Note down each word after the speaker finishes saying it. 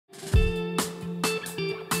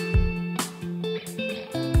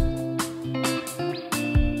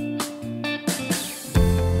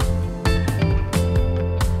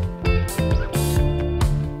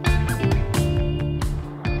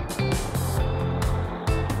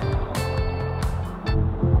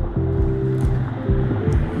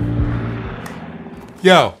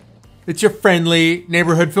Yo, it's your friendly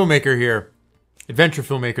neighborhood filmmaker here. Adventure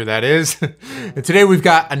filmmaker, that is. And today we've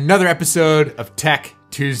got another episode of Tech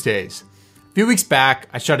Tuesdays. A few weeks back,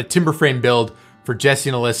 I shot a timber frame build for Jesse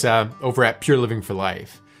and Alyssa over at Pure Living for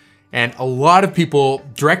Life. And a lot of people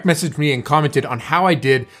direct messaged me and commented on how I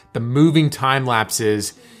did the moving time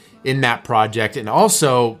lapses in that project, and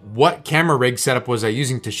also what camera rig setup was I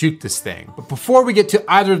using to shoot this thing. But before we get to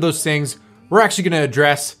either of those things, we're actually gonna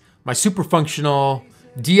address my super functional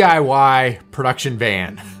DIY production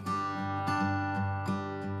van.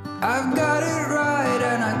 I've got it right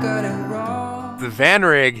and I got it wrong. The van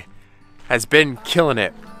rig has been killing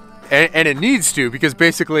it. And it needs to, because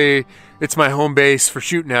basically it's my home base for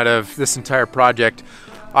shooting out of this entire project.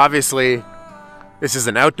 Obviously, this is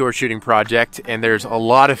an outdoor shooting project and there's a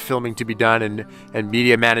lot of filming to be done and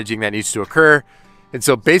media managing that needs to occur. And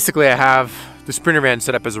so basically I have the Sprinter van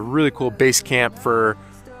set up as a really cool base camp for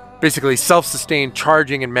basically self-sustained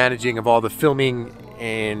charging and managing of all the filming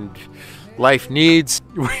and life needs,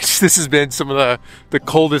 which this has been some of the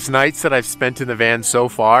coldest nights that I've spent in the van so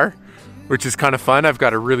far, which is kind of fun. I've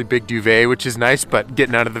got a really big duvet, which is nice, but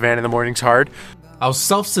getting out of the van in the morning's hard. I was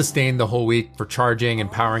self-sustained the whole week for charging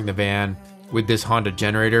and powering the van with this Honda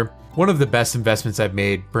generator. One of the best investments I've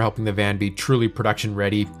made for helping the van be truly production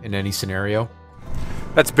ready in any scenario.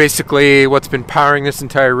 That's basically what's been powering this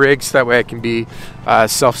entire rig, so that way I can be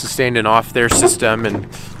self-sustained and off their system and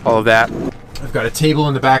all of that. I've got a table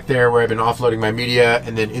in the back there where I've been offloading my media,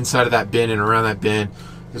 and then inside of that bin and around that bin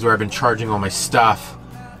is where I've been charging all my stuff.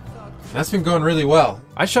 And that's been going really well.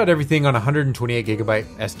 I shot everything on 128 gigabyte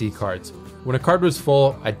SD cards. When a card was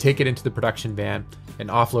full, I'd take it into the production van and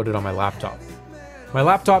offload it on my laptop. My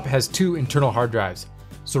laptop has 2 internal hard drives,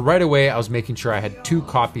 so right away I was making sure I had 2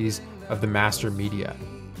 copies of the master media.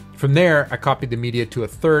 From there, I copied the media to a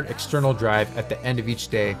 3rd external drive at the end of each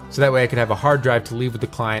day, so that way I could have a hard drive to leave with the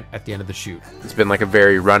client at the end of the shoot. It's been like a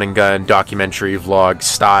very run and gun documentary vlog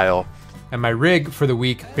style. And my rig for the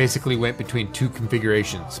week basically went between 2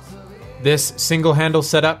 configurations. This single handle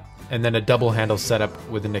setup, and then a double handle setup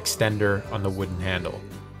with an extender on the wooden handle.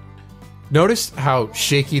 Notice how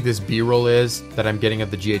shaky this B-roll is that I'm getting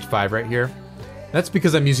of the GH5 right here? That's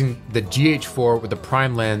because I'm using the GH4 with a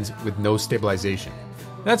prime lens with no stabilization.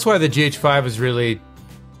 That's why the GH5 is really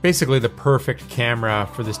basically the perfect camera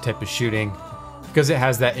for this type of shooting, because it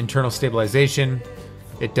has that internal stabilization.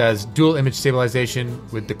 It does dual image stabilization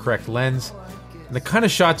with the correct lens. And the kind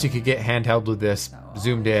of shots you could get handheld with this,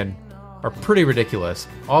 zoomed in, are pretty ridiculous.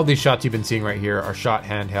 All these shots you've been seeing right here are shot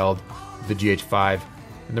handheld with the GH5,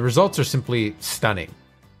 and the results are simply stunning.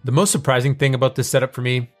 The most surprising thing about this setup for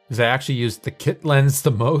me is I actually use the kit lens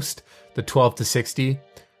the most, the 12-60.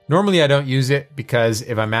 Normally I don't use it because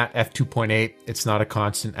if I'm at f2.8, it's not a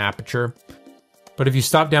constant aperture. But if you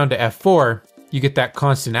stop down to f4, you get that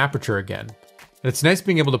constant aperture again. And it's nice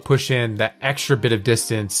being able to push in that extra bit of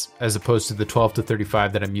distance as opposed to the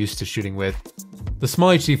 12-35 that I'm used to shooting with. The small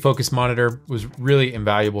HD focus monitor was really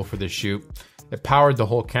invaluable for this shoot. It powered the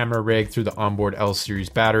whole camera rig through the onboard L series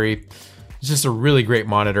battery. It's just a really great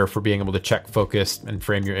monitor for being able to check focus and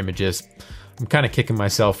frame your images. I'm kind of kicking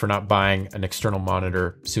myself for not buying an external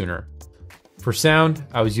monitor sooner. For sound,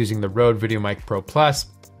 I was using the Rode VideoMic Pro Plus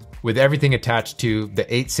with everything attached to the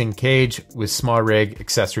 8-sync cage with small rig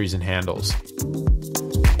accessories and handles.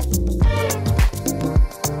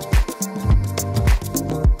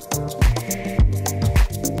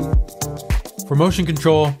 For motion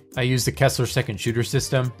control, I use the Kessler second shooter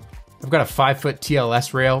system. I've got a 5-foot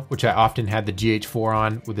TLS rail, which I often had the GH4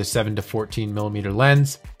 on with a 7-to-14mm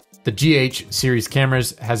lens. The GH series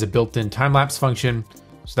cameras has a built-in time-lapse function,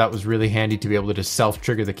 so that was really handy to be able to just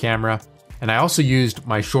self-trigger the camera. And I also used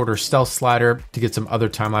my shorter stealth slider to get some other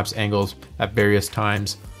time-lapse angles at various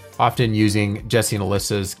times, often using Jesse and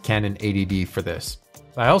Alyssa's Canon 80D for this.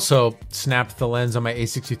 I also snapped the lens on my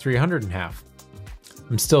A6300 in half.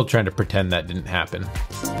 I'm still trying to pretend that didn't happen.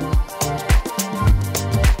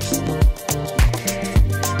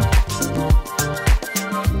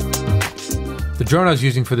 The drone I was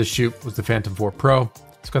using for this shoot was the Phantom 4 Pro.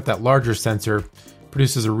 It's got that larger sensor,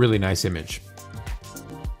 produces a really nice image.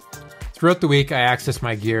 Throughout the week, I accessed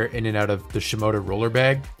my gear in and out of the Shimoda roller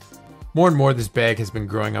bag. More and more, this bag has been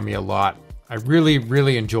growing on me a lot. I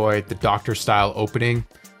really enjoy the doctor style opening,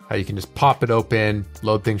 how you can just pop it open,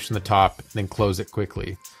 load things from the top, and then close it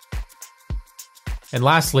quickly. And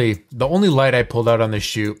lastly, the only light I pulled out on this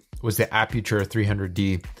shoot was the Aputure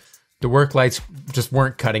 300D. The work lights just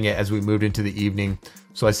weren't cutting it as we moved into the evening.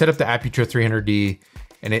 So I set up the Aputure 300D,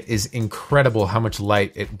 and it is incredible how much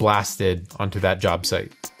light it blasted onto that job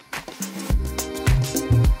site.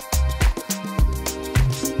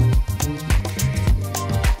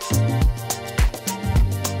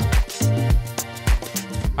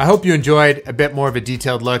 I hope you enjoyed a bit more of a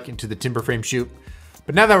detailed look into the timber frame shoot.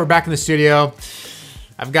 But now that we're back in the studio,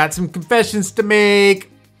 I've got some confessions to make.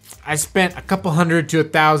 I spent a couple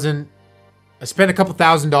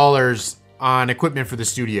 $1,000 on equipment for the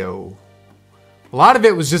studio. A lot of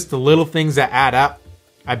it was just the little things that add up.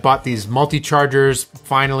 I bought these multi-chargers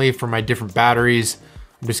finally for my different batteries.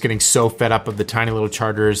 I'm just getting so fed up of the tiny little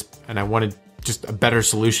chargers, and I wanted just a better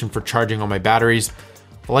solution for charging all my batteries.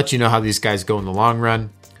 I'll let you know how these guys go in the long run.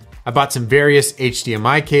 I bought some various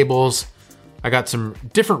HDMI cables. I got some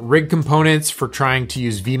different rig components for trying to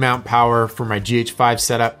use V-mount power for my GH5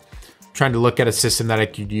 setup. Trying to look at a system that I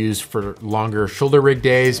could use for longer shoulder rig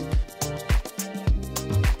days.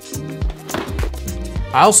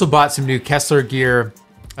 I also bought some new Kessler gear,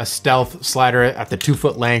 a stealth slider at the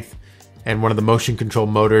 2-foot length, and one of the motion control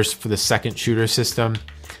motors for the second shooter system.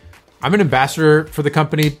 I'm an ambassador for the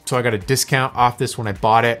company, so I got a discount off this when I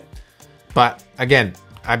bought it. But again,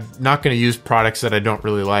 I'm not gonna use products that I don't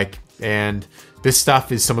really like. And this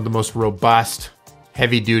stuff is some of the most robust,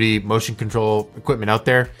 heavy duty motion control equipment out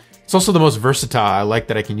there. It's also the most versatile. I like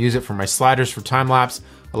that I can use it for my sliders for time lapse.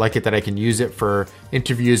 I like it that I can use it for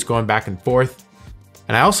interviews going back and forth.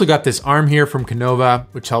 And I also got this arm here from Canova,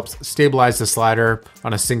 which helps stabilize the slider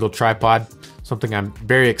on a single tripod, something I'm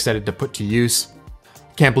very excited to put to use.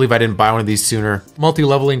 Can't believe I didn't buy one of these sooner.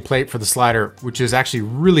 Multi-leveling plate for the slider, which is actually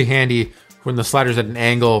really handy when the slider's at an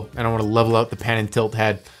angle and I want to level out the pan and tilt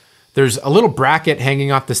head. There's a little bracket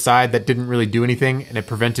hanging off the side that didn't really do anything, and it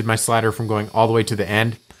prevented my slider from going all the way to the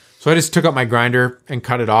end. So I just took out my grinder and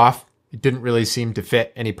cut it off. It didn't really seem to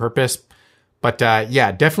fit any purpose. But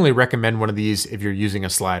yeah, definitely recommend one of these if you're using a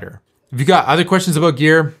slider. If you got other questions about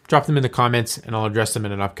gear, drop them in the comments and I'll address them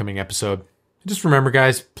in an upcoming episode. Just remember,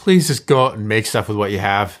 guys, please just go out and make stuff with what you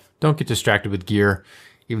have. Don't get distracted with gear,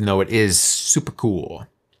 even though it is super cool.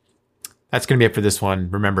 That's going to be it for this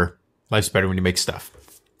one. Remember, life's better when you make stuff.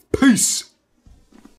 Peace.